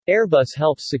Airbus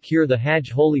helps secure the Hajj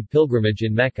holy pilgrimage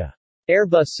in Mecca.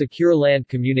 Airbus Secure Land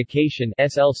Communication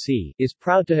 (SLC) is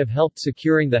proud to have helped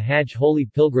securing the Hajj holy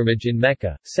pilgrimage in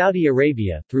Mecca, Saudi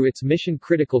Arabia, through its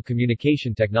mission-critical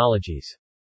communication technologies.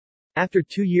 After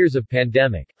 2 years of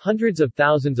pandemic, hundreds of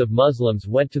thousands of Muslims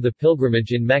went to the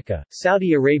pilgrimage in Mecca,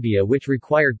 Saudi Arabia, which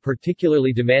required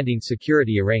particularly demanding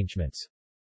security arrangements.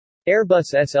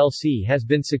 Airbus SLC has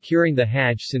been securing the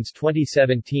Hajj since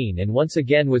 2017 and once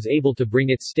again was able to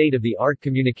bring its state-of-the-art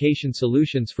communication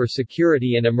solutions for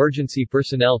security and emergency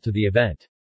personnel to the event.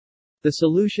 The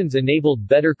solutions enabled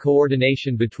better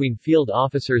coordination between field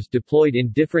officers deployed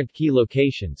in different key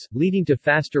locations, leading to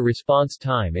faster response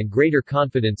time and greater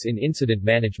confidence in incident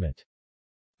management.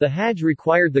 The Hajj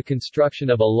required the construction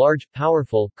of a large,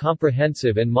 powerful,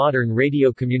 comprehensive and modern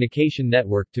radio communication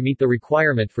network to meet the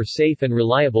requirement for safe and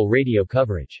reliable radio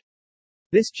coverage.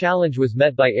 This challenge was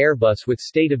met by Airbus with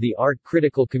state-of-the-art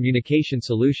critical communication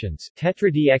solutions,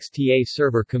 Tetra DXTA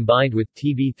server combined with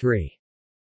TB3.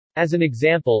 As an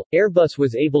example, Airbus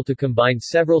was able to combine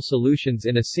several solutions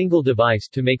in a single device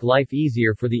to make life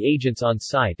easier for the agents on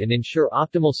site and ensure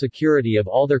optimal security of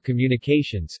all their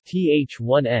communications,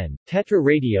 TH1N, Tetra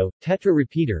Radio, Tetra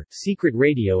Repeater, Secret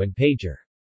Radio and Pager.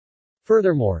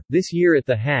 Furthermore, this year at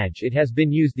the Hajj it has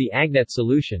been used the Agnet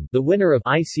solution, the winner of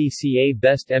ICCA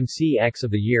Best MCX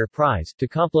of the Year prize, to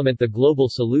complement the global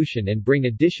solution and bring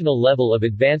additional level of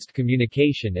advanced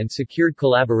communication and secured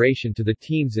collaboration to the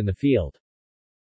teams in the field.